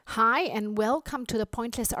Hi, and welcome to the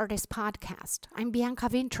Pointless Artist Podcast. I'm Bianca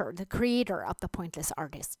Winter, the creator of The Pointless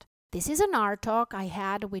Artist. This is an art talk I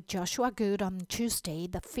had with Joshua Goode on Tuesday,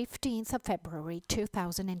 the 15th of February,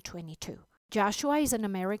 2022. Joshua is an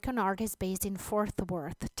American artist based in Fort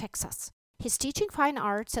Worth, Texas. He's teaching fine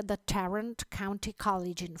arts at the Tarrant County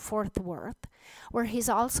College in Fort Worth, where he's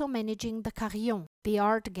also managing the Carillon, the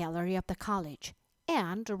art gallery of the college,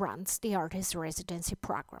 and runs the artist residency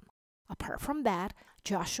program. Apart from that,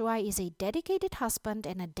 Joshua is a dedicated husband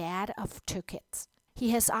and a dad of 2 kids. He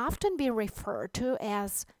has often been referred to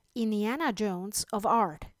as Indiana Jones of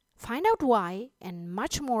art. Find out why and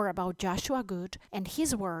much more about Joshua Goode and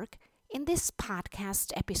his work in this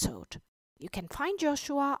podcast episode. You can find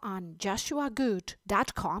Joshua on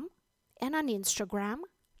joshuagoode.com and on Instagram,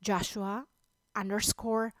 Joshua_Goode.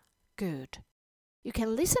 You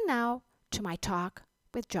can listen now to my talk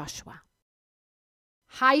with Joshua.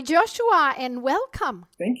 Hi, Joshua, and welcome.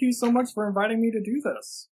 Thank you so much for inviting me to do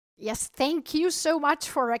this. Yes, thank you so much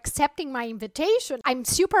for accepting my invitation. I'm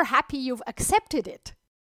super happy you've accepted it.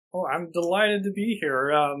 Oh, I'm delighted to be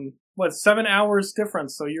here. 7 hours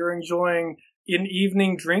difference? So you're enjoying an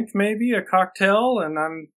evening drink, maybe a cocktail, and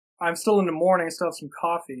I'm still in the morning, still have some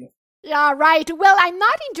coffee. Yeah, right. Well, I'm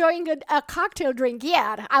not enjoying a cocktail drink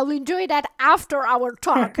yet. I'll enjoy that after our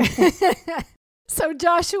talk. So,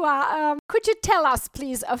 Joshua, could you tell us,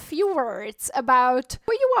 please, a few words about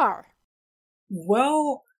who you are?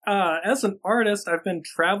 Well, as an artist, I've been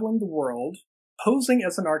traveling the world, posing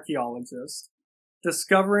as an archaeologist,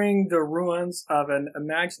 discovering the ruins of an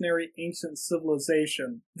imaginary ancient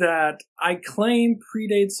civilization that I claim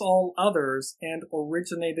predates all others and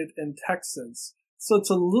originated in Texas. So it's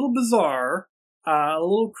a little bizarre, a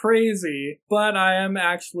little crazy, but I am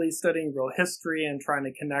actually studying real history and trying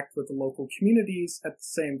to connect with the local communities at the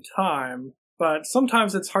same time. But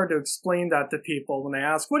sometimes it's hard to explain that to people when they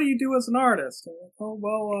ask, what do you do as an artist? And I'm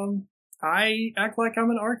like, I act like I'm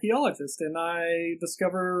an archaeologist and I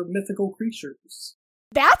discover mythical creatures.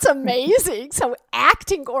 That's amazing. So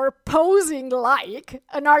acting or posing like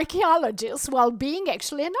an archaeologist while being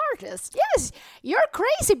actually an artist. Yes, you're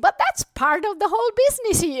crazy, but that's part of the whole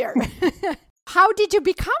business here. How did you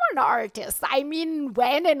become an artist? I mean,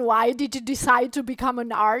 when and why did you decide to become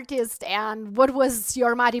an artist? And what was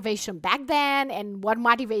your motivation back then? And what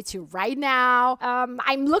motivates you right now?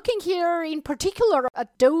 I'm looking here in particular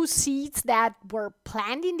at those seeds that were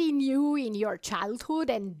planted in you in your childhood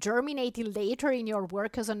and germinated later in your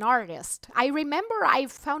work as an artist. I remember I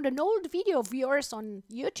found an old video of yours on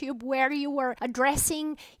YouTube where you were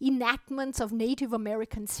addressing enactments of Native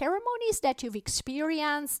American ceremonies that you've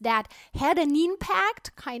experienced that had an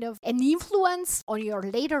impact, kind of an influence on your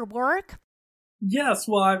later work? Yes,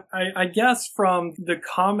 well, I guess from the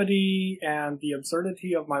comedy and the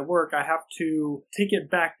absurdity of my work, I have to take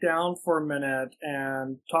it back down for a minute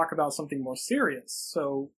and talk about something more serious.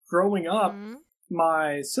 So growing up,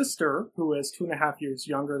 my sister, who is 2.5 years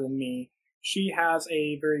younger than me, she has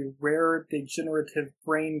a very rare degenerative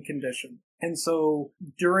brain condition. And so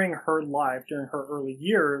during her life, during her early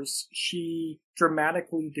years, she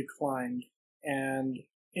dramatically declined and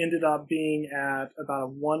ended up being at about a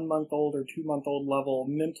 1-month-old or 2-month-old level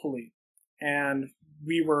mentally. And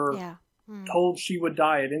we were told she would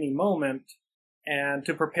die at any moment. And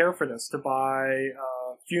to prepare for this, to buy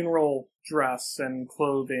a funeral dress and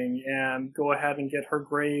clothing and go ahead and get her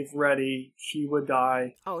grave ready, she would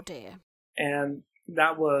die. Oh, dear. And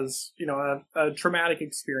that was, a traumatic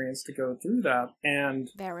experience to go through that.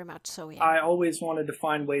 And very much so, yeah. I always wanted to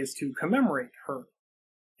find ways to commemorate her.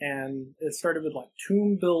 And it started with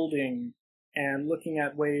tomb building and looking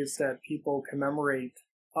at ways that people commemorate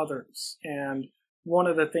others. And one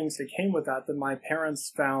of the things that came with that my parents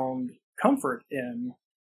found comfort in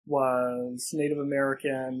was Native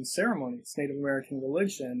American ceremonies, Native American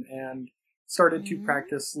religion, and started to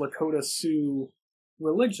practice Lakota Sioux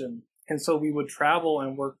religion. And so we would travel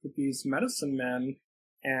and work with these medicine men.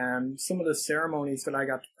 And some of the ceremonies that I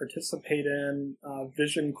got to participate in,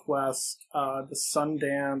 Vision Quest, the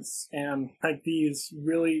Sundance, and these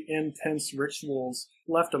really intense rituals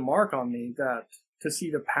left a mark on me, that to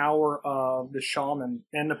see the power of the shaman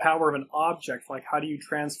and the power of an object, how do you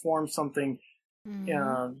transform something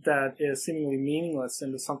that is seemingly meaningless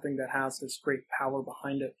into something that has this great power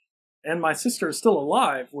behind it. And my sister is still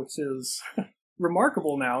alive, which is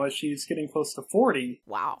remarkable now as she's getting close to 40.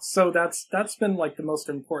 Wow. So that's been the most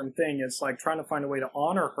important thing, is trying to find a way to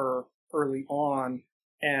honor her early on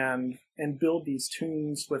and build these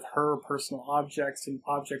tombs with her personal objects and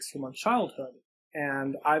objects from her childhood.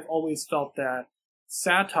 And I've always felt that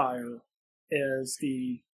satire is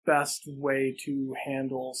the best way to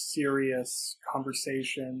handle serious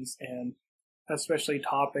conversations, and especially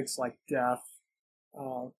topics like death.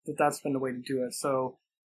 That's been the way to do it. So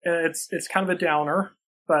it's kind of a downer,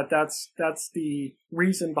 but that's the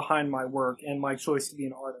reason behind my work and my choice to be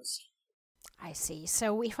an artist. I see.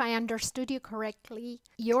 So if I understood you correctly,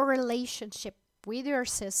 your relationship with your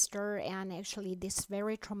sister and actually this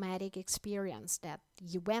very traumatic experience that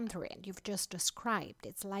you went through and you've just described,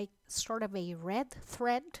 it's like sort of a red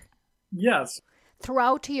thread. Yes.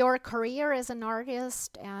 Throughout your career as an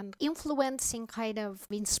artist and influencing, kind of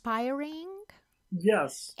inspiring.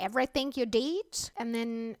 Yes. Everything you did. And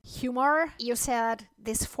then humor, you said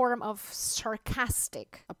this form of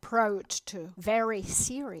sarcastic approach to very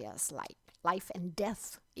serious life and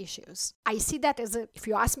death issues. I see that as, if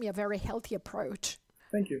you ask me, a very healthy approach.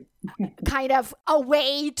 Thank you. Kind of a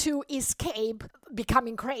way to escape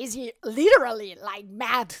becoming crazy, literally, like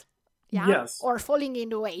mad. Yeah? Yes. Or falling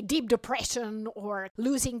into a deep depression or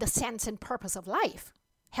losing the sense and purpose of life.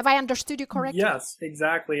 Have I understood you correctly? Yes,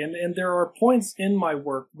 exactly. And there are points in my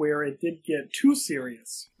work where it did get too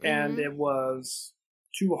serious, and it was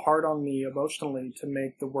too hard on me emotionally to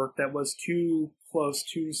make the work that was too close,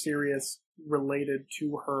 too serious, related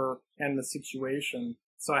to her and the situation.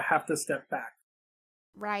 So I have to step back.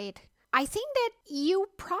 Right. I think that you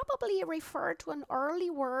probably refer to an early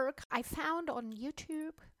work I found on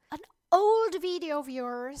YouTube, an old video of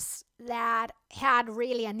yours that had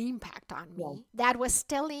really an impact on me. Yeah. That was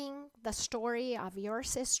telling the story of your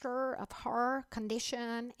sister, of her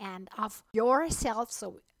condition, and of yourself.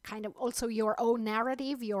 So kind of also your own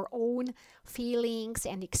narrative, your own feelings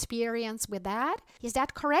and experience with that. Is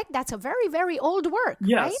that correct? That's a very, very old work,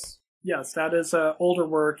 right? Yes, that is older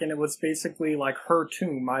work, and it was basically like her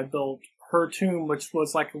tomb. I built her tomb, which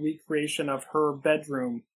was like a recreation of her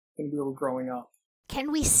bedroom when we were growing up.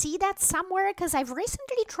 Can we see that somewhere? Because I've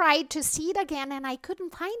recently tried to see it again and I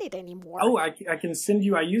couldn't find it anymore. Oh, I can send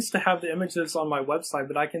you. I used to have the images on my website,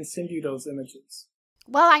 but I can send you those images.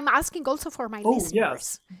 Well, I'm asking also for my listeners.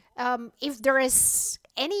 Yes. If there is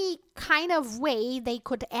any kind of way they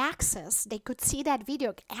could see that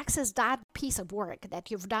video, access that piece of work that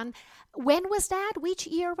you've done. When was that? Which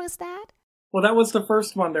year was that? Well, that was the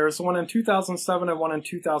first one. There was one in 2007 and one in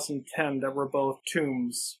 2010 that were both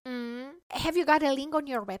tombs. Have you got a link on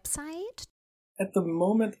your website? At the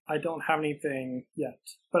moment, I don't have anything yet,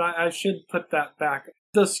 but I should put that back.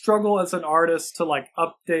 The struggle as an artist to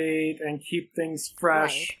update and keep things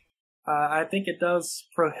fresh, right. I think it does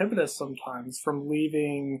prohibit us sometimes from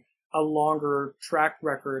leaving a longer track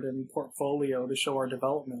record and portfolio to show our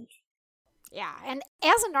development. Yeah, and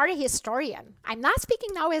as an art historian, I'm not speaking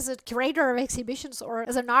now as a curator of exhibitions or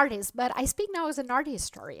as an artist, but I speak now as an art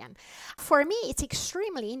historian. For me, it's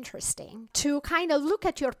extremely interesting to kind of look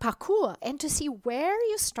at your parcours and to see where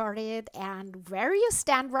you started and where you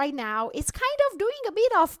stand right now. It's kind of doing a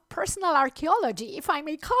bit of personal archaeology, if I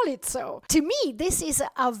may call it so. To me, this is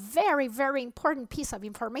a very, very important piece of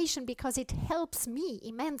information because it helps me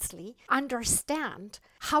immensely understand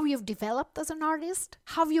how you've developed as an artist,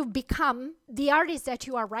 how you've become the artist that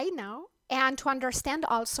you are right now, and to understand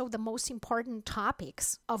also the most important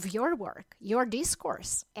topics of your work, your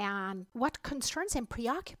discourse, and what concerns and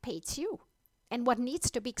preoccupates you, and what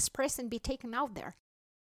needs to be expressed and be taken out there.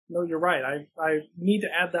 No, you're right. I need to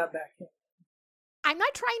add that back in. I'm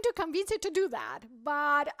not trying to convince you to do that,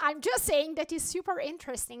 but I'm just saying that it's super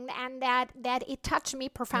interesting and that it touched me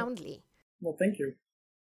profoundly. Well, thank you.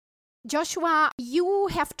 Joshua, you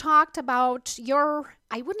have talked about your,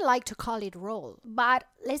 I wouldn't like to call it role, but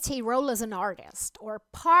let's say role as an artist or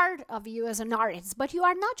part of you as an artist. But you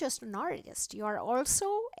are not just an artist. You are also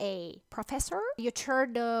a professor. You chair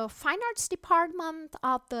the Fine Arts Department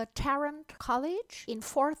of the Tarrant College in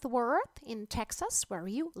Fort Worth in Texas, where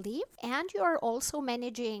you live. And you are also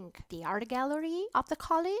managing the art gallery of the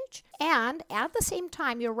college. And at the same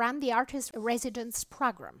time, you run the Artist Residence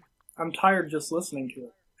Program. I'm tired just listening to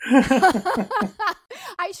it.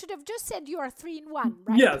 I should have just said you are 3-in-1,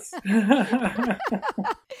 right? Yes.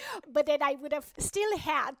 But then I would have still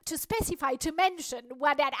had to specify, to mention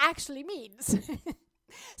what that actually means.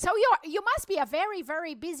 So you must be a very,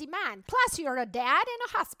 very busy man. Plus you're a dad and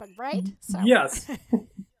a husband, right? So, yes.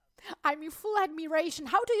 I'm in full admiration.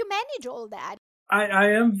 How do you manage all that? I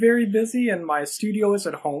am very busy and my studio is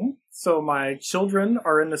at home. So my children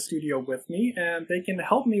are in the studio with me and they can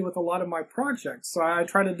help me with a lot of my projects. So I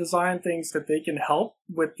try to design things that they can help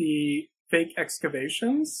with the fake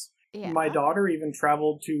excavations. Yeah. My daughter even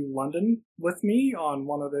traveled to London with me on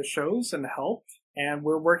one of the shows and helped. And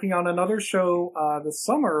we're working on another show this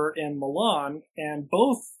summer in Milan. And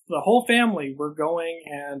the whole family, we're going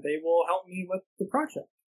and they will help me with the project.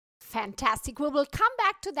 Fantastic. We will come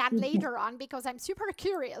back to that later on because I'm super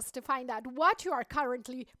curious to find out what you are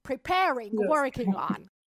currently preparing, Yes. working on.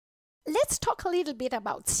 Let's talk a little bit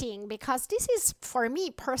about seeing, because this is, for me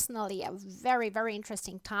personally, a very, very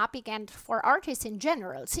interesting topic. And for artists in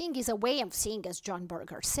general, seeing is a way of seeing, as John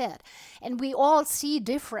Berger said. And we all see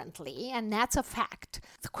differently, and that's a fact.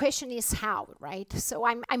 The question is how, right? So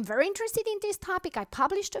I'm very interested in this topic. I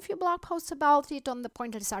published a few blog posts about it on the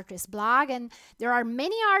Pointless Artist blog. And there are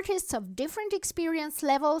many artists of different experience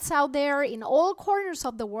levels out there in all corners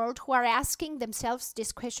of the world who are asking themselves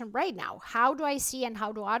this question right now. How do I see, and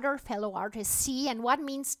how do other fellow artists see, and what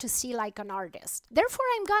means to see like an artist? Therefore,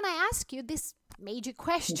 I'm gonna ask you this major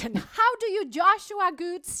question. How do you, Joshua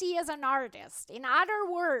Goode, see as an artist? In other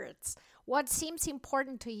words, what seems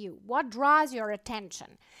important to you? What draws your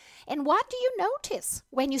attention? And what do you notice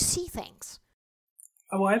when you see things?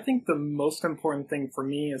 Well, I think the most important thing for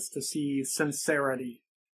me is to see sincerity,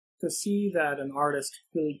 to see that an artist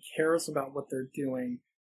really cares about what they're doing.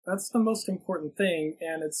 That's the most important thing,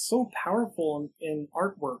 and it's so powerful in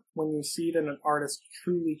artwork when you see that an artist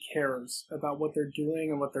truly cares about what they're doing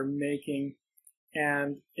and what they're making,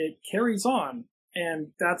 and it carries on.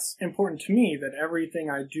 And that's important to me, that everything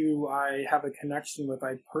I do, I have a connection with,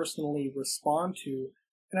 I personally respond to,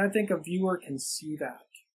 and I think a viewer can see that.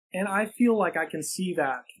 And I feel like I can see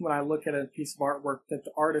that when I look at a piece of artwork that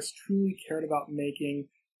the artist truly cared about making,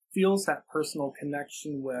 feels that personal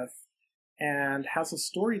connection with, and has a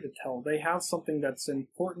story to tell. They have something that's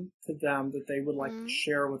important to them that they would like to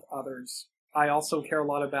share with others. I also care a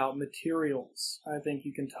lot about materials. I think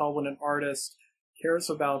you can tell when an artist cares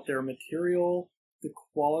about their material, the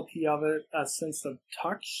quality of it, a sense of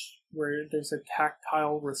touch, where there's a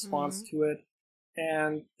tactile response to it,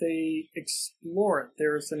 and they explore it.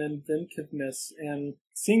 There's an inventiveness in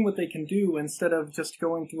seeing what they can do instead of just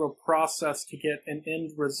going through a process to get an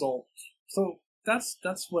end result. So that's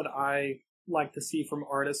what I like to see from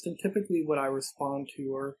artists, and typically what I respond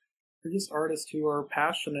to are just artists who are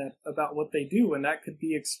passionate about what they do, and that could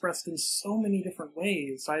be expressed in so many different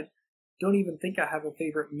ways. I don't even think I have a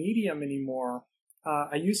favorite medium anymore.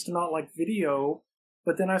 I used to not like video,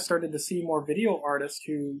 but then I started to see more video artists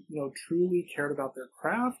who, truly cared about their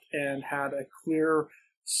craft and had a clear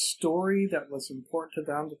story that was important to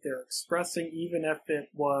them that they're expressing, even if it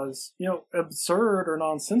was, absurd or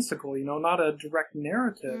nonsensical, not a direct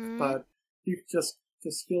narrative, but you just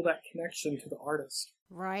feel that connection to the artist.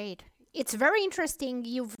 Right. It's very interesting.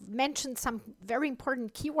 You've mentioned some very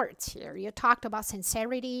important keywords here. You talked about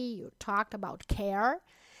sincerity, you talked about care,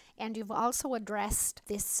 and you've also addressed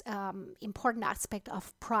this important aspect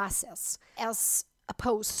of process as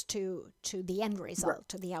opposed to the end result,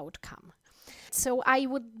 to the outcome. So I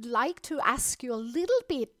would like to ask you a little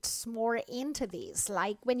bit more into this.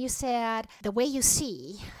 Like when you said the way you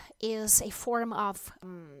see is a form of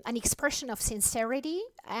an expression of sincerity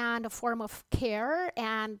and a form of care,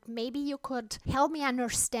 and maybe you could help me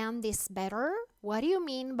understand this better. What do you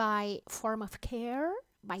mean by form of care?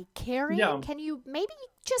 By caring? Yeah. Can you maybe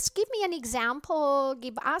just give me an example,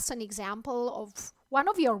 give us an example of one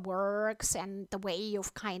of your works and the way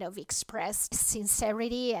you've kind of expressed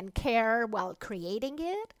sincerity and care while creating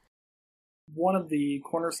it? One of the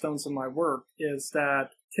cornerstones of my work is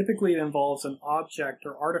that typically it involves an object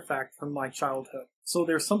or artifact from my childhood. So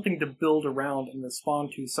there's something to build around and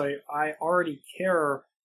respond to. So I already care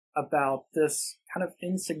about this kind of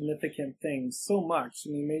insignificant thing so much.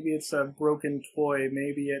 I mean, maybe it's a broken toy,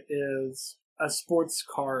 maybe it is a sports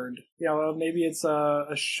card, maybe it's a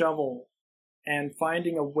shovel, and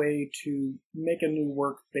finding a way to make a new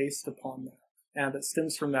work based upon that. And it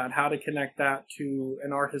stems from that, how to connect that to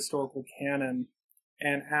an art historical canon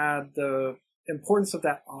and add the importance of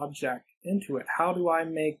that object into it. How do I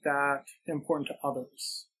make that important to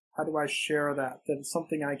others? How do I share that it's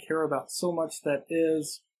something I care about so much that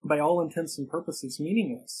is, by all intents and purposes,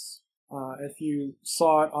 meaningless? If you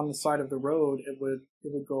saw it on the side of the road, it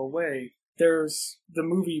would go away. There's the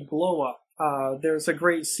movie Blow Up. There's a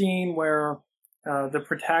great scene where the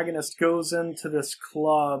protagonist goes into this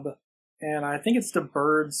club, and I think it's the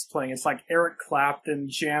Byrds playing. It's like Eric Clapton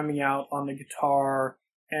jamming out on the guitar,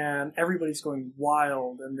 and everybody's going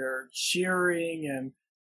wild, and they're cheering, and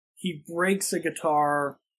he breaks a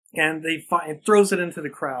guitar, and they fight and throws it into the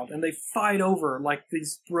crowd, and they fight over like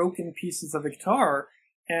these broken pieces of a guitar.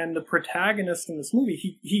 And the protagonist in this movie,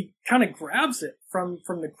 he kind of grabs it from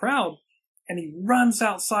the crowd, and he runs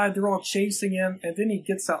outside. They're all chasing him, and then he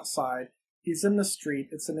gets outside. He's in the street.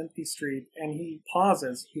 It's an empty street, and he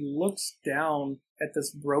pauses. He looks down at this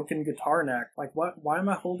broken guitar neck. Like, what? Why am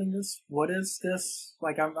I holding this? What is this?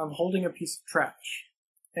 Like, I'm holding a piece of trash,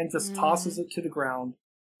 and just tosses it to the ground.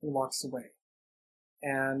 and walks away.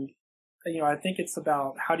 And, I think it's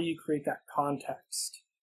about how do you create that context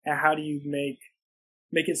and how do you make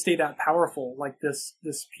it stay that powerful, like this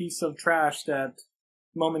piece of trash that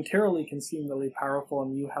momentarily can seem really powerful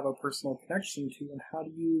and you have a personal connection to, and how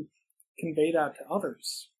do you convey that to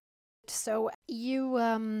others? So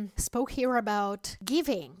you spoke here about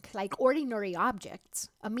giving, like ordinary objects,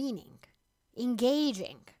 a meaning,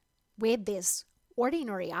 engaging with these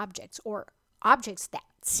ordinary objects or objects that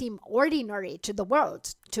seem ordinary to the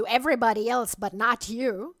world, to everybody else but not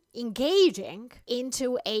you, engaging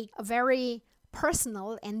into a very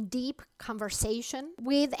personal and deep conversation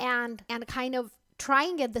with and kind of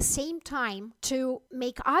trying at the same time to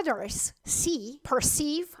make others see,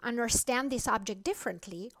 perceive, understand this object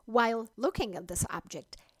differently while looking at this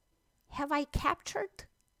object. Have I captured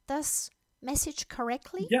this message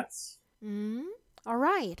correctly? Yes. All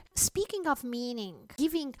right. Speaking of meaning,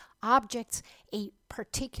 giving objects a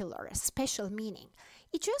particular, a special meaning,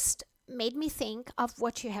 it just made me think of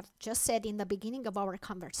what you have just said in the beginning of our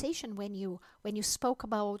conversation when you spoke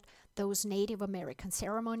about those Native American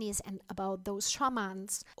ceremonies and about those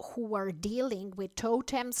shamans who were dealing with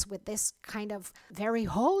totems, with this kind of very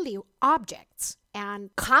holy objects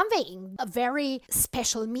and conveying a very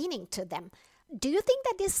special meaning to them. Do you think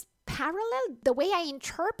that this parallel, the way I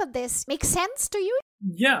interpret this, makes sense to you?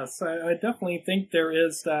 Yes, I definitely think there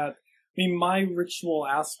is that. My ritual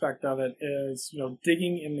aspect of it is,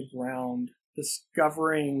 digging in the ground,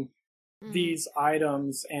 discovering these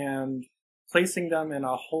items and placing them in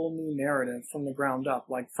a whole new narrative from the ground up,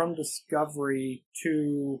 like from discovery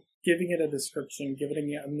to giving it a description,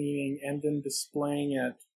 giving it a meaning, and then displaying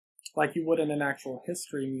it like you would in an actual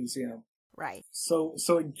history museum. Right. So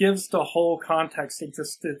it gives the whole context. It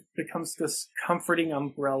becomes this comforting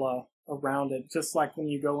umbrella around it, just like when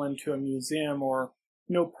you go into a museum or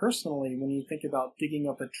personally, when you think about digging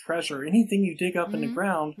up a treasure, anything you dig up in the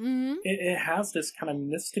ground, it has this kind of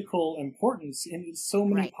mystical importance and so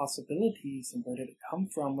many possibilities. And where did it come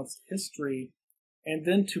from? What's the history? And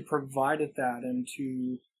then to provide it that and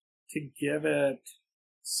to give it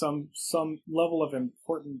some level of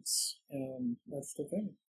importance, that's the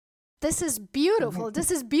thing. This is beautiful.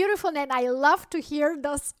 This is beautiful, and I love to hear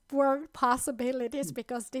those word possibilities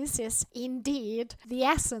because this is indeed the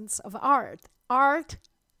essence of art. Art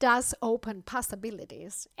does open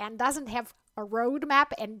possibilities and doesn't have a roadmap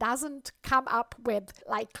and doesn't come up with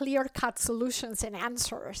like clear-cut solutions and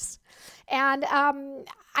answers. And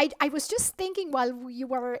I was just thinking while you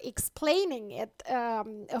were explaining it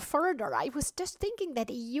further, I was just thinking that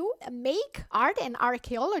you make art and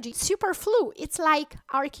archaeology super fluid. It's like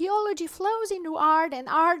archaeology flows into art and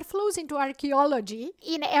art flows into archaeology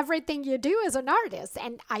in everything you do as an artist.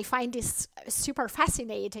 And I find this super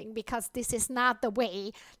fascinating because this is not the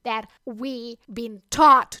way that we've been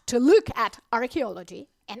taught to look at archaeology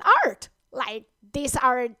and art. Like these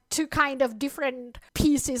are two kind of different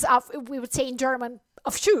pieces of, we would say in German,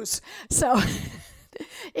 of shoes. So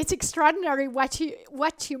it's extraordinary what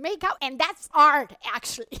you make out, and that's art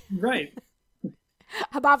actually. Right.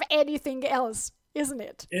 Above anything else, isn't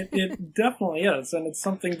it? It definitely is, and it's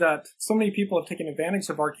something that so many people have taken advantage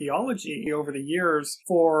of archaeology over the years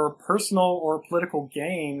for personal or political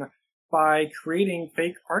gain by creating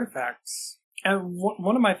fake artifacts. And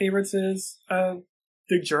one of my favorites is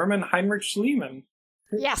the German Heinrich Schliemann.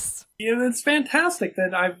 Yes. It's fantastic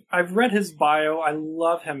that I've read his bio. I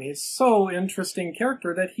love him. He's so interesting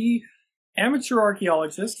character that amateur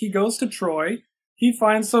archaeologist, he goes to Troy, he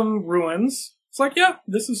finds some ruins. It's like, yeah,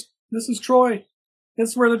 this is Troy. This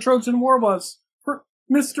is where the Trojan War was.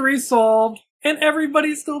 Mystery solved. And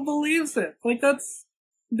everybody still believes it. Like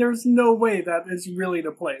there's no way that is really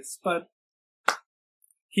the place. But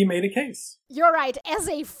he made a case. You're right. As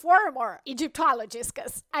a former Egyptologist,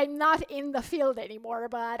 because I'm not in the field anymore,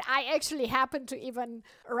 but I actually happen to even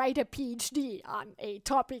write a PhD on a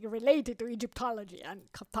topic related to Egyptology and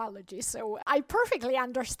Coptology. So I perfectly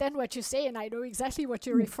understand what you say, and I know exactly what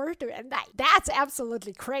you refer to. And that's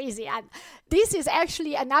absolutely crazy. And this is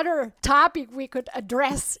actually another topic we could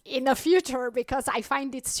address in the future because I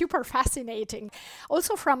find it super fascinating.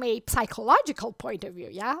 Also from a psychological point of view,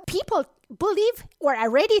 yeah? People believe or are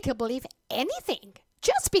ready to believe anything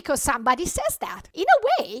just because somebody says that. In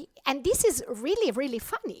a way, and this is really, really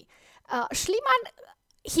funny, Schliemann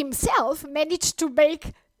himself managed to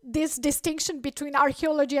make this distinction between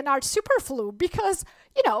archaeology and art superflu because,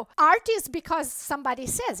 art is because somebody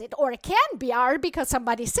says it, or it can be art because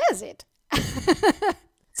somebody says it.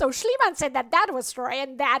 So Schliemann said that was Troy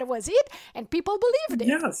and that was it, and people believed it.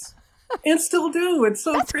 Yes, and still do. It's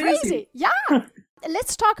so That's crazy. Yeah.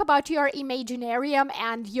 Let's talk about your Imaginarium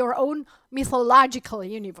and your own mythological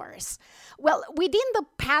universe. Well, within the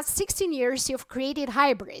past 16 years, you've created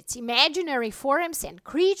hybrids, imaginary forms, and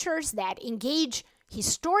creatures that engage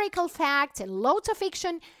historical facts and loads of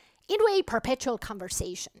fiction into a perpetual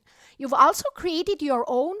conversation. You've also created your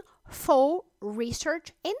own faux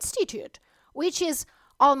research institute, which is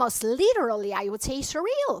almost literally, I would say,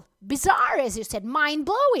 surreal, bizarre, as you said,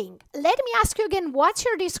 mind-blowing. Let me ask you again, what's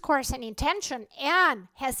your discourse and intention? And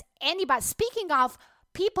has anybody, speaking of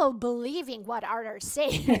people believing what others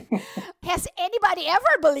say, has anybody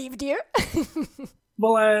ever believed you?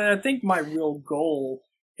 Well, I think my real goal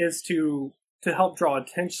is to help draw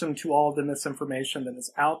attention to all the misinformation that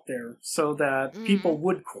is out there so that people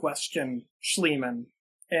would question Schliemann,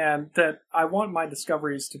 and that I want my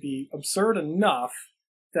discoveries to be absurd enough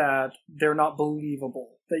that they're not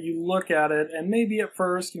believable. That you look at it and maybe at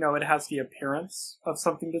first, it has the appearance of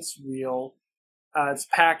something that's real. It's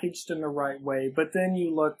packaged in the right way, but then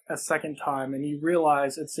you look a second time and you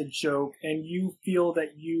realize it's a joke and you feel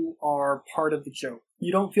that you are part of the joke.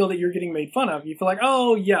 You don't feel that you're getting made fun of. You feel like,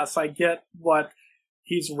 oh yes, I get what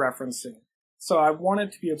he's referencing. So I want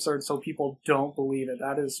it to be absurd so people don't believe it.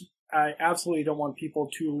 I absolutely don't want people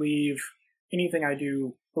to leave anything I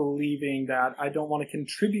do believing that I don't want to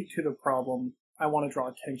contribute to the problem. I want to draw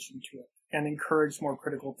attention to it and encourage more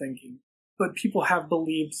critical thinking. But people have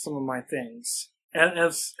believed some of my things.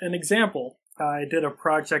 As an example, I did a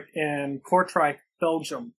project in Kortrijk,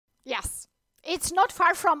 Belgium. Yes. It's not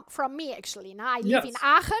far from me, actually. Now, I live in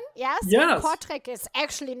Aachen, yes? Yes. And Kortrijk is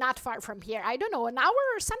actually not far from here. I don't know, an hour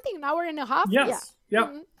or something, an hour and a half? Yes. Yeah.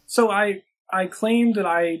 Mm-hmm. So I claimed that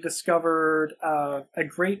I discovered a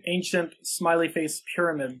great ancient smiley face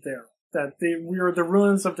pyramid there. That we were the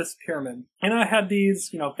ruins of this pyramid. And I had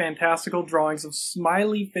these, fantastical drawings of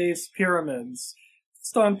smiley face pyramids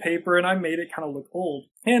just on paper, and I made it kind of look old.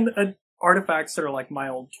 And artifacts that are like my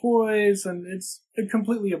old toys, and it's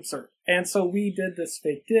completely absurd. And so we did this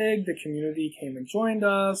fake dig. The community came and joined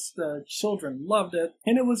us. The children loved it.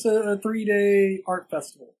 And it was a 3-day art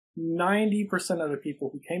festival. 90% of the people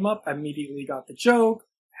who came up immediately got the joke,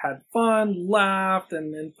 had fun, laughed,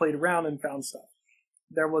 and played around and found stuff.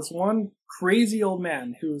 There was one crazy old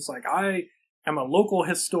man who was like, I am a local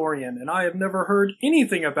historian and I have never heard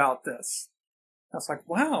anything about this. I was like,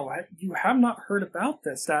 wow, you have not heard about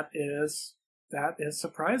this. That is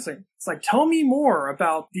surprising. It's like, tell me more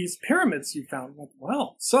about these pyramids you found. I'm like,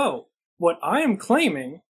 well, so what I am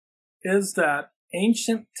claiming is that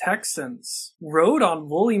ancient Texans rode on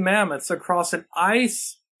woolly mammoths across an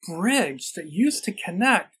ice bridge that used to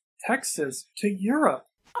connect Texas to Europe.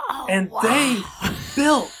 Oh, and wow. They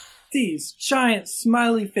built these giant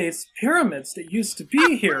smiley face pyramids that used to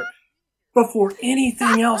be here before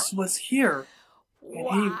anything else was here. And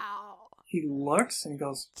wow. he looks and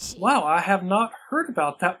goes, wow, I have not heard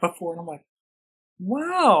about that before. And I'm like,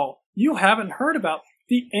 wow, you haven't heard about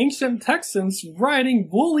the ancient Texans riding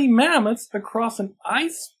woolly mammoths across an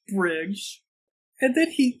ice bridge. And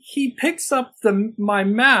then he picks up my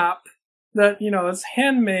map that, is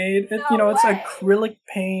handmade. It's acrylic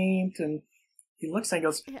paint. And he looks and he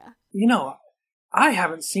goes, I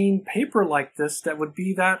haven't seen paper like this that would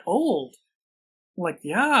be that old. I'm like,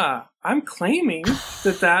 yeah, I'm claiming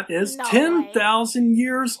that is 10,000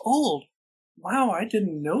 years old. Wow, I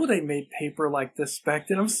didn't know they made paper like this back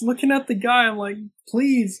then. I'm just looking at the guy. I'm like,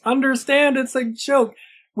 please understand, it's a joke.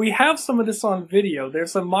 We have some of this on video.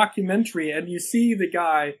 There's a mockumentary, and you see the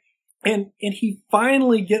guy, and he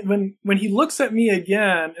finally when he looks at me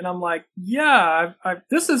again, and I'm like, yeah,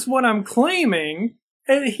 this is what I'm claiming.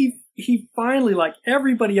 And he finally, like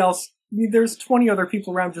everybody else, there's 20 other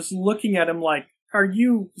people around just looking at him like, are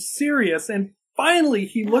you serious? And finally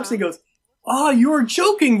he looks and goes, oh, you're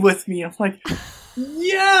joking with me. I'm like,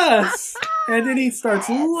 yes. And then he starts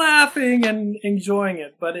laughing and enjoying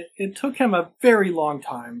it. But it took him a very long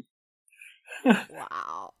time.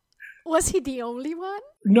 Wow. Was he the only one?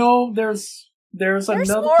 No, there's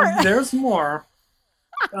another. More. There's more.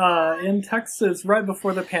 In Texas, right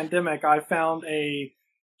before the pandemic, I found a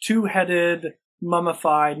 2-headed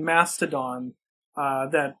mummified mastodon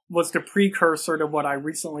that was the precursor to what I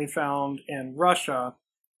recently found in Russia.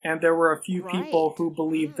 And there were a few people who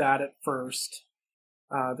believed that at first,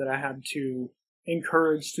 that I had to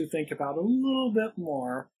encourage to think about a little bit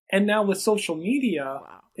more. And now with social media,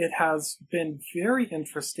 it has been very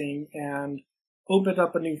interesting and opened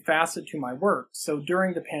up a new facet to my work. So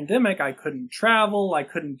during the pandemic, I couldn't travel, I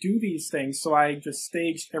couldn't do these things, so I just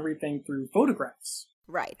staged everything through photographs.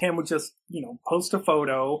 Right. And would just, post a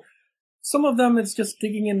photo. Some of them, it's just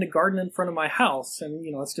digging in the garden in front of my house, and,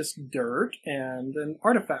 it's just dirt and an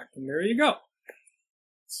artifact, and there you go.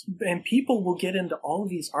 And people will get into all of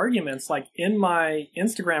these arguments, like in my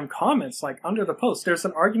Instagram comments, like under the post. There's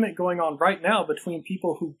an argument going on right now between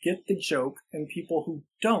people who get the joke and people who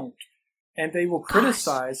don't. And they will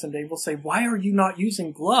criticize and they will say, why are you not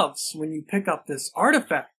using gloves when you pick up this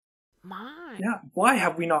artifact? Yeah, why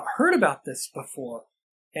have we not heard about this before?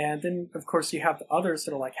 And then, of course, you have the others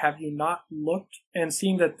that are like, have you not looked and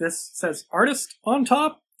seen that this says artist on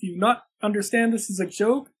top? Do you not understand this is a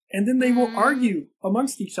joke? And then they will argue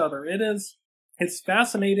amongst each other. It's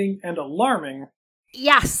fascinating and alarming.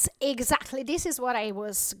 Yes, exactly. This is what I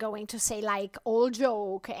was going to say, like all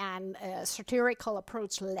joke and satirical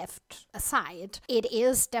approach left aside. It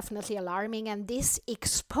is definitely alarming, and this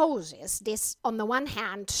exposes, this on the one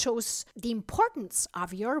hand shows the importance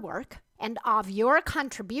of your work and of your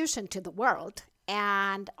contribution to the world.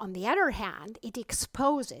 And on the other hand, it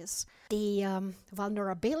exposes the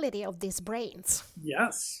vulnerability of these brains.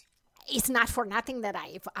 Yes. It's not for nothing that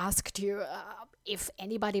I've asked you if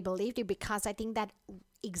anybody believed you, because I think that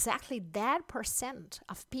exactly that percent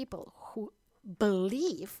of people who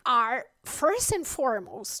believe are first and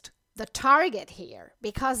foremost the target here,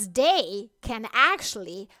 because they can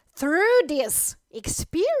actually, through this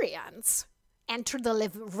experience and through the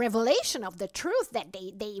revelation of the truth that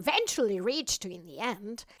they eventually reach to in the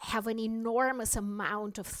end, have an enormous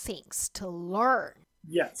amount of things to learn.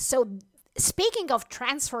 Yes. So speaking of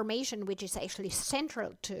transformation, which is actually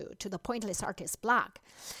central to the Pointless Artist blog,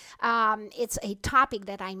 it's a topic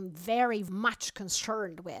that I'm very much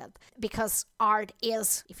concerned with, because art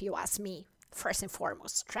is, if you ask me, first and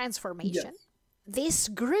foremost, transformation. Yes. This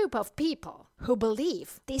group of people who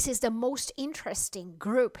believe this is the most interesting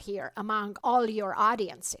group here among all your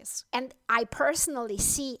audiences. And I personally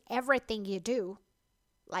see everything you do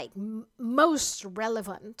like most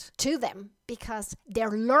relevant to them, because their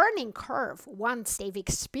learning curve, once they've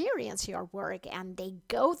experienced your work and they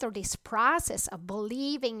go through this process of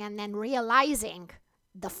believing and then realizing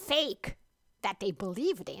the fake that they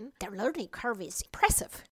believed in, their learning curve is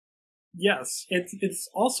impressive. Yes, it's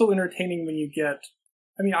also entertaining when you get,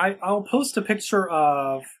 I mean, I'll post a picture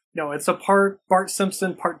of, it's a part Bart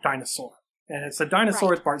Simpson, part dinosaur. And it's a dinosaur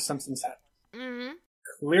with Bart Simpson's head. Mm-hmm.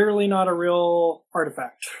 Clearly not a real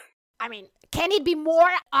artifact. I mean, can it be more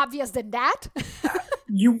obvious than that?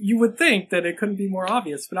 You would think that it couldn't be more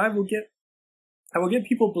obvious, but I will get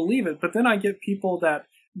people believe it, but then I get people that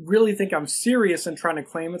really think I'm serious in trying to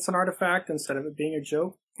claim it's an artifact instead of it being a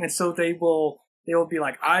joke. And so they will be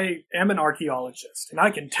like, I am an archaeologist, and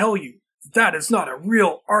I can tell you that is not a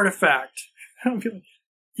real artifact. I'll be like,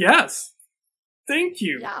 yes, thank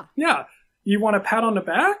you. Yeah. You want a pat on the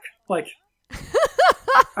back? Like,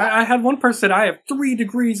 I had one person, I have 3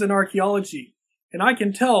 degrees in archaeology, and I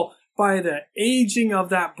can tell by the aging of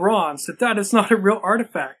that bronze that is not a real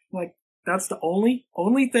artifact. Like, that's the only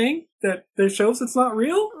thing that shows it's not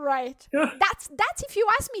real? Right. Yeah. That's, if you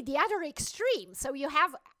ask me, the other extreme. So you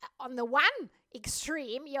have, on the one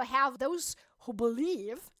extreme, you have those who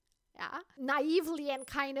believe, naively and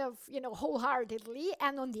kind of, wholeheartedly.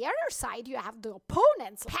 And on the other side, you have the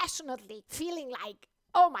opponents passionately feeling like,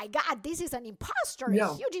 oh my God, this is an imposter,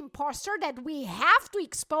 a huge imposter that we have to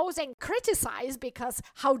expose and criticize, because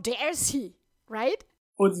how dares he, right?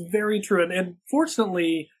 Well, it's very true. And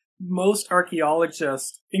fortunately, most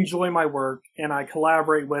archaeologists enjoy my work and I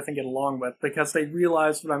collaborate with and get along with, because they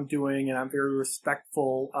realize what I'm doing and I'm very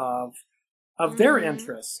respectful of their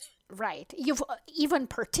interest. Right. You've even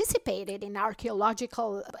participated in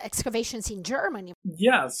archaeological excavations in Germany.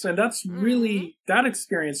 Yes, and that's really, that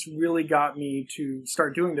experience really got me to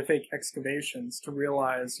start doing the fake excavations, to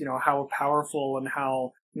realize, how powerful and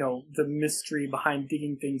how, the mystery behind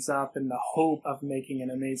digging things up and the hope of making an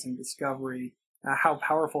amazing discovery, how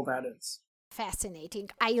powerful that is. Fascinating.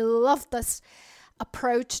 I love this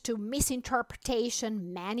approach to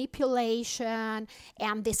misinterpretation, manipulation,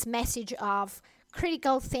 and this message of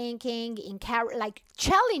critical thinking, like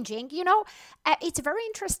challenging, it's very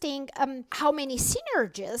interesting how many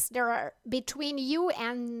synergies there are between you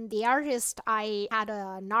and the artist I had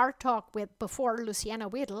an art talk with before, Luciana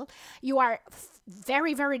Whittle. You are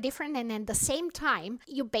very, very different, and at the same time,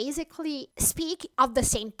 you basically speak of the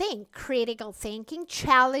same thing, critical thinking,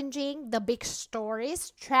 challenging the big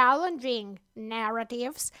stories, challenging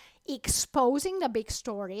narratives, exposing the big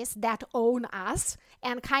stories that own us,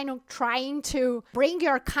 and kind of trying to bring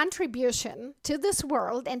your contribution to this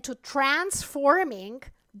world and to transforming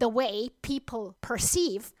the way people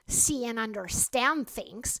perceive, see, and understand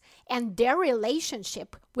things, and their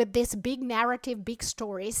relationship with this big narrative, big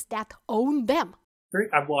stories that own them. Great.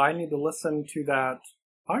 Well, I need to listen to that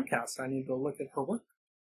podcast. I need to look at her work.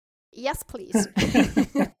 Yes, please.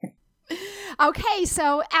 Okay,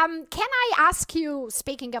 so can I ask you,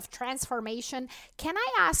 speaking of transformation, can I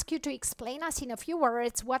ask you to explain us in a few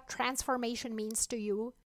words what transformation means to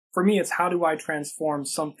you? For me, it's how do I transform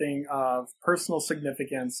something of personal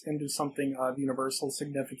significance into something of universal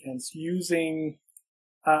significance using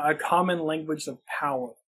a common language of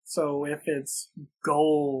power. So if it's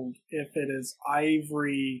gold, if it is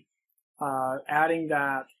ivory, adding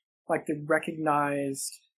that, like the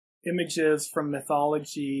recognized images from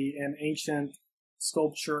mythology and ancient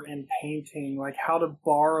sculpture and painting, like how to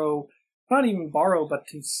borrow, not even borrow, but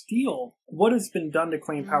to steal what has been done to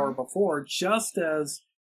claim power before, just as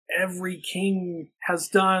every king has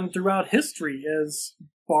done throughout history, is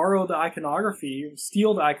borrow the iconography,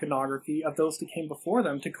 steal the iconography of those that came before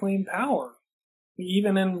them to claim power.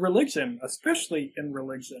 Even in religion, especially in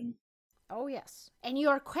religion. Oh, yes. And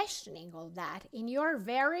you're questioning all that in your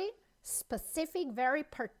very specific, very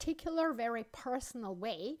particular, very personal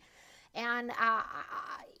way. And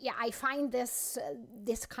I find this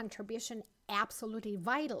contribution absolutely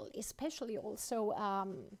vital, especially also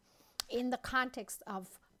in the context of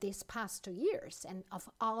these past 2 years and of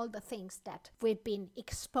all the things that we've been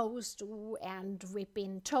exposed to and we've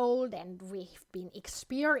been told and we've been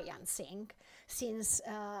experiencing since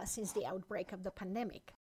the outbreak of the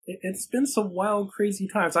pandemic. It's been some wild, crazy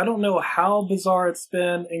times. I don't know how bizarre it's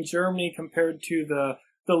been in Germany compared to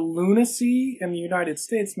the lunacy in the United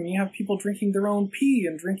States. I mean, you have people drinking their own pee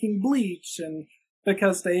and drinking bleach, and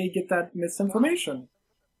because they get that misinformation.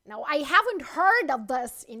 Now, I haven't heard of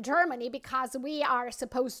this in Germany because we are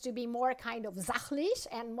supposed to be more kind of sachlich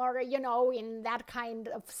and more, in that kind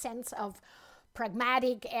of sense of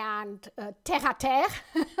pragmatic and terre à terre.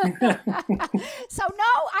 So,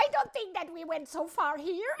 no, I don't think that we went so far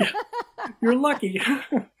here. You're lucky.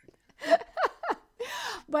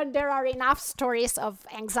 But there are enough stories of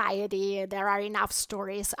anxiety, there are enough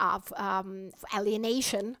stories of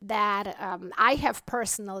alienation that I have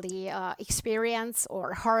personally experienced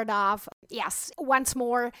or heard of. Yes, once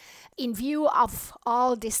more, in view of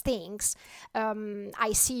all these things,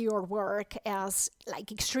 I see your work as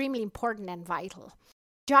like extremely important and vital.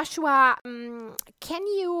 Joshua, can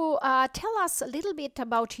you tell us a little bit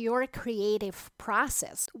about your creative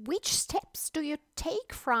process? Which steps do you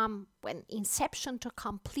take from inception to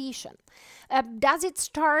completion? Does it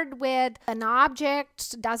start with an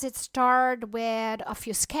object? Does it start with a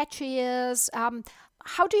few sketches?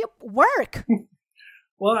 How do you work?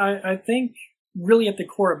 Well, I think really at the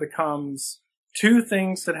core it becomes two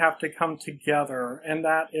things that have to come together, and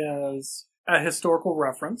that is a historical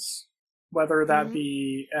reference, whether that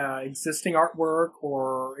be existing artwork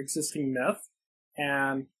or existing myth,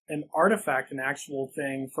 and an artifact, an actual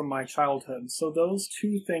thing from my childhood. So those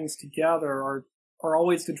two things together are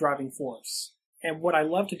always the driving force. And what I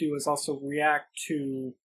love to do is also react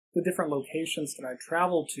to the different locations that I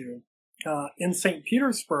travel to. In St.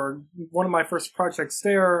 Petersburg, one of my first projects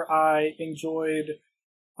there, I enjoyed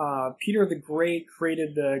Peter the Great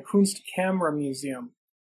created the Kunstkamera Museum.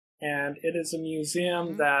 And it is a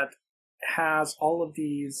museum that has all of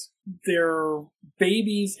they're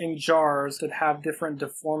babies in jars that have different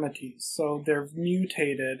deformities. So they're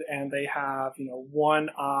mutated and they have,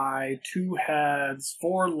 one eye, two heads,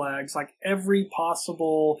 four legs, like every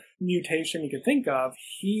possible mutation you could think of.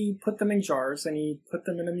 He put them in jars and he put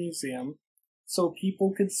them in a museum so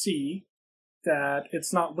people could see that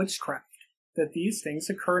it's not witchcraft, that these things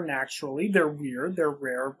occur naturally. They're weird, they're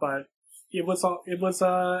rare, but it was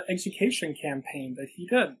a education campaign that he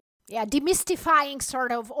did. Yeah, demystifying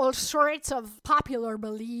sort of all sorts of popular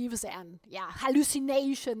beliefs and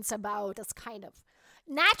hallucinations about this kind of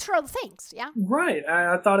natural things, yeah? Right.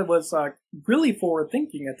 I thought it was really forward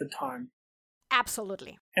thinking at the time.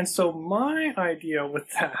 Absolutely. And so my idea with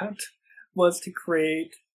that was to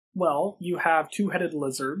create, well, you have two-headed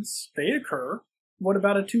lizards. They occur. What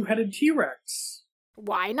about a two-headed T-Rex?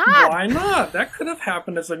 Why not? Why not? That could have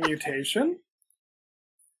happened as a mutation.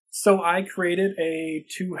 So I created a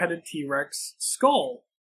two-headed T-Rex skull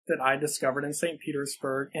that I discovered in St.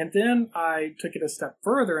 Petersburg. And then I took it a step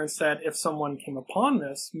further and said, if someone came upon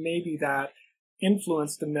this, maybe that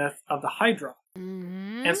influenced the myth of the Hydra.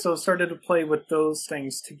 And so started to play with those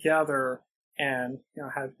things together and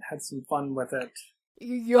had some fun with it.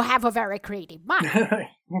 You have a very creative mind.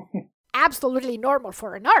 Absolutely normal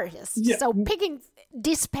for an artist. Yeah. So picking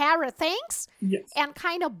disparate things and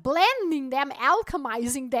kind of blending them,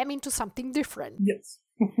 alchemizing them into something different. Yes.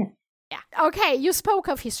 Yeah. Okay, you spoke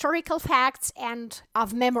of historical facts and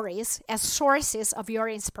of memories as sources of your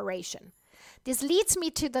inspiration. This leads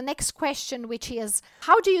me to the next question, which is,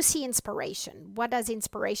 how do you see inspiration? What does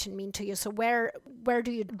inspiration mean to you? So where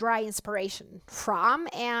do you draw inspiration from?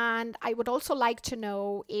 And I would also like to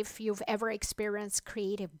know if you've ever experienced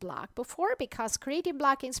creative block before, because creative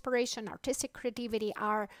block, inspiration, artistic creativity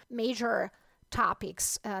are major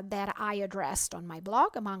topics that I addressed on my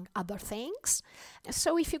blog, among other things.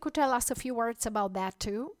 So if you could tell us a few words about that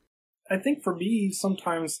too. I think for me,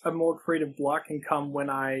 sometimes a more creative block can come when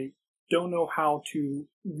I don't know how to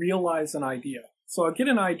realize an idea. So I get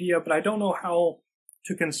an idea, but I don't know how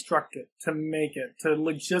to construct it, to make it, to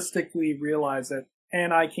logistically realize it.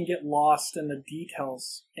 And I can get lost in the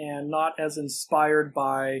details and not as inspired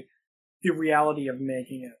by the reality of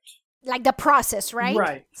making it. Like the process, right?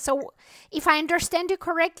 Right. So if I understand you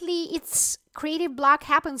correctly, it's creative block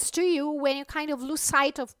happens to you when you kind of lose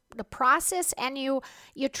sight of the process and you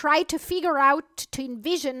try to figure out, to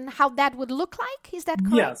envision how that would look like. Is that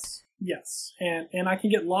correct? Yes. And I can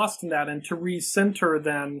get lost in that, and to recenter,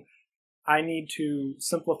 then I need to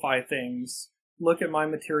simplify things, look at my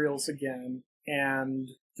materials again, and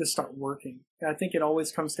just start working. And I think it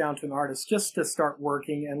always comes down to an artist just to start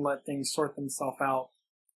working and let things sort themselves out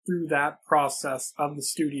through that process of the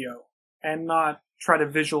studio and not try to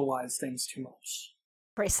visualize things too much.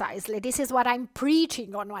 Precisely. This is what I'm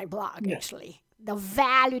preaching on my blog, actually. The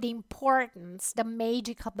value, the importance, the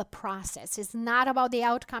magic of the process. It's not about the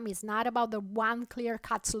outcome. It's not about the one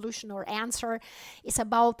clear-cut solution or answer. It's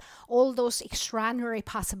about all those extraordinary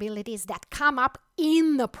possibilities that come up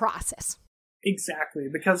in the process. Exactly,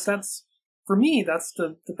 because for me, that's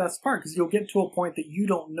the best part, because you'll get to a point that you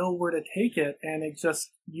don't know where to take it, and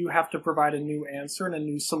you have to provide a new answer and a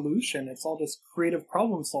new solution. It's all this creative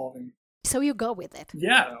problem solving. So you go with it.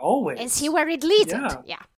 Yeah, always. And see where it leads it.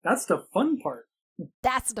 Yeah. That's the fun part.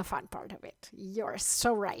 That's the fun part of it. You're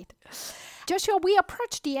so right. Joshua, we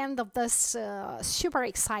approach the end of this super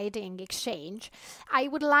exciting exchange. I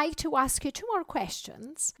would like to ask you two more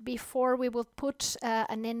questions before we will put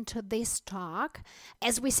an end to this talk.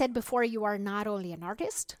 As we said before, you are not only an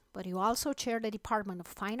artist, but you also chair the Department of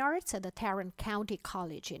Fine Arts at the Tarrant County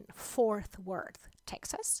College in Fort Worth,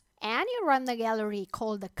 Texas. And you run the gallery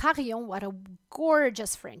called the Carillon, what a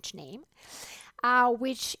gorgeous French name,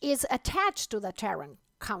 which is attached to the Tarrant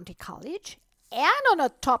County College. And on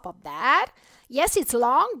the top of that, yes, it's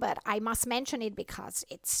long, but I must mention it because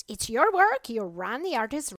it's your work. You run the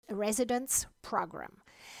Artist Residence Program.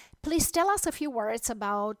 Please tell us a few words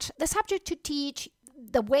about the subject you teach,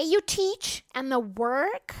 the way you teach, and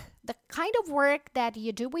the kind of work that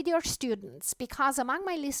you do with your students. Because among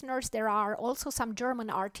my listeners, there are also some German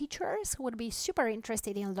art teachers who would be super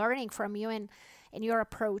interested in learning from you and your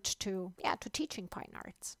approach to teaching fine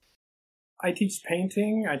arts. I teach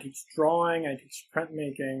painting, I teach drawing, I teach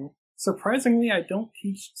printmaking. Surprisingly, I don't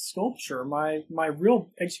teach sculpture. My real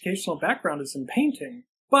educational background is in painting.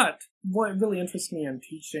 But what really interests me in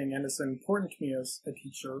teaching, and is important to me as a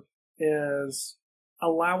teacher, is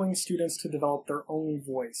allowing students to develop their own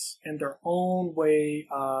voice and their own way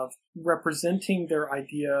of representing their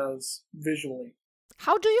ideas visually.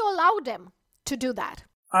 How do you allow them to do that?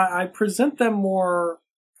 I present them more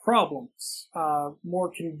problems, more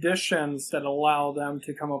conditions that allow them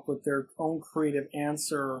to come up with their own creative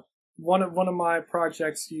answer. One of my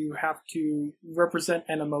projects, you have to represent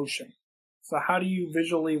an emotion. So how do you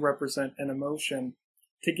visually represent an emotion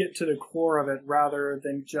to get to the core of it rather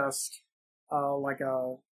than just like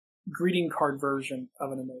a greeting card version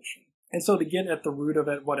of an emotion? And so to get at the root of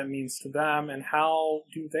it, what it means to them, and how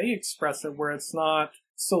do they express it where it's not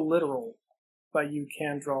so literal, but you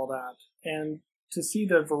can draw that. And to see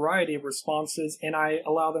the variety of responses, and I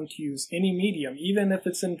allow them to use any medium, even if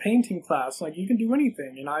it's in painting class, like you can do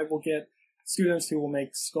anything. And I will get students who will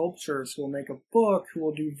make sculptures, who will make a book, who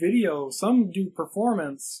will do video, some do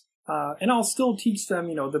performance, and I'll still teach them,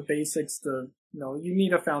 the basics, you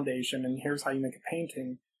need a foundation, and here's how you make a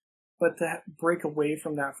painting. But to break away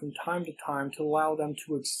from that from time to time to allow them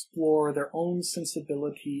to explore their own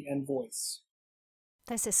sensibility and voice.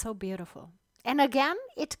 This is so beautiful. And again,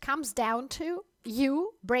 it comes down to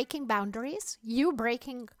you breaking boundaries, you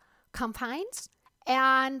breaking confines,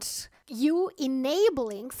 and you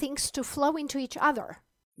enabling things to flow into each other.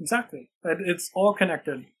 Exactly. It's all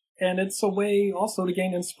connected. And it's a way also to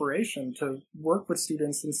gain inspiration, to work with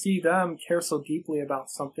students and see them care so deeply about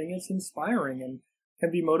something. It's inspiring and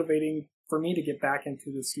can be motivating for me to get back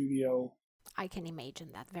into the studio. I can imagine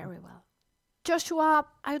that very well. Joshua,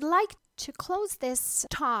 I'd like to close this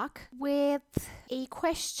talk with a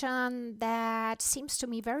question that seems to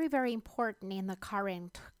me very, very important in the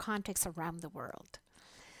current context around the world.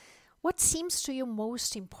 What seems to you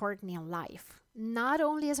most important in life, not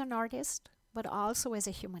only as an artist, but also as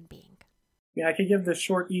a human being? Yeah, I could give this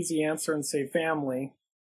short, easy answer and say family,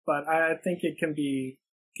 but I think it can be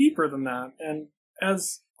deeper than that. And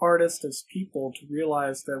as artists, as people, to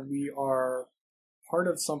realize that we are part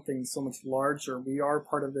of something so much larger, we are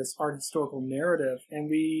part of this art historical narrative, and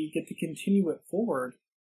we get to continue it forward.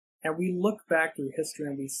 And we look back through history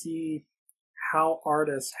and we see how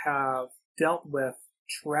artists have dealt with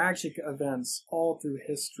tragic events all through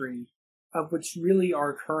history, of which really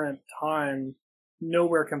our current time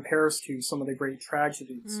nowhere compares to some of the great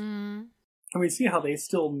tragedies. Mm. And we see how they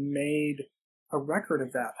still made a record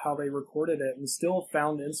of that, how they recorded it and still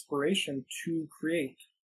found inspiration to create.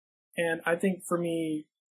 And I think for me,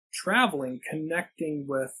 traveling, connecting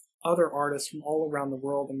with other artists from all around the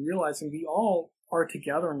world and realizing we all are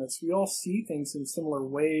together in this, we all see things in similar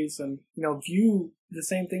ways and, view the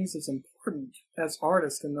same things as important as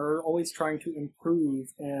artists, and they're always trying to improve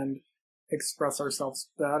and express ourselves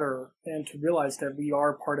better, and to realize that we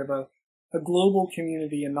are part of a global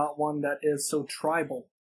community and not one that is so tribal.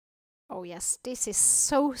 Oh, yes, this is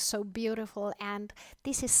so, so beautiful. And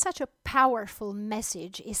this is such a powerful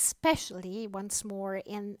message, especially once more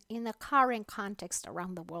in the current context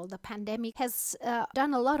around the world. The pandemic has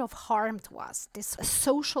done a lot of harm to us. This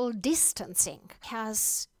social distancing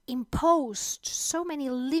has imposed so many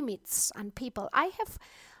limits on people. I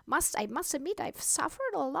must admit, I've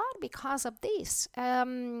suffered a lot because of this,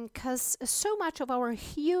 because so much of our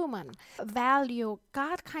human value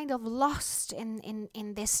got kind of lost in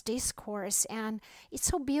this discourse. And it's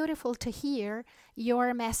so beautiful to hear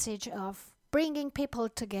your message of bringing people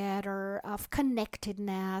together, of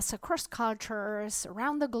connectedness across cultures,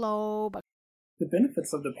 around the globe. The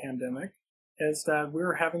benefits of the pandemic is that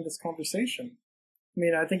we're having this conversation.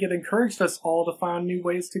 I think it encouraged us all to find new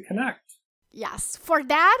ways to connect. Yes, for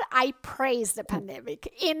that, I praise the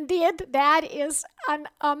pandemic. Indeed, that is an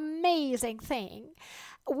amazing thing,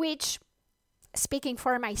 which, speaking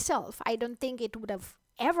for myself, I don't think it would have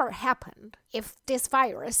ever happened if this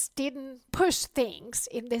virus didn't push things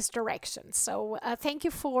in this direction. So thank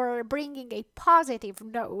you for bringing a positive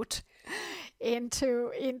note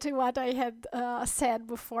into what I had said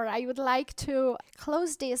before. I would like to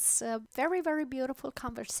close this very, very beautiful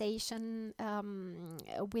conversation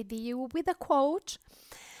with you with a quote.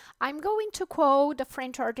 I'm going to quote the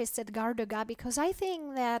French artist Edgar Degas because I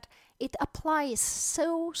think that it applies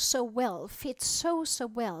so well, fits so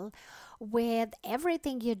well with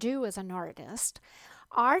everything you do as an artist.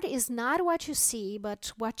 Art is not what you see,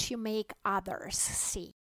 but what you make others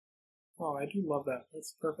see. Oh, I do love that.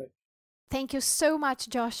 That's perfect. Thank you so much,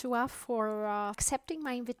 Joshua, for accepting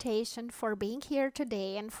my invitation, for being here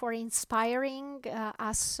today, and for inspiring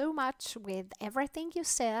us so much with everything you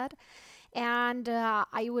said. And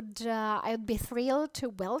I would be thrilled to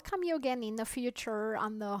welcome you again in the future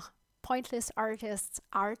on the Pointless Artists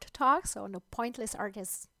Art Talks, on the Pointless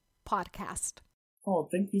Artists podcast. Oh,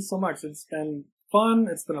 thank you so much. It's been fun.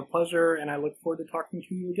 It's been a pleasure, and I look forward to talking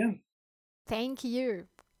to you again. Thank you.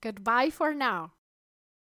 Goodbye for now.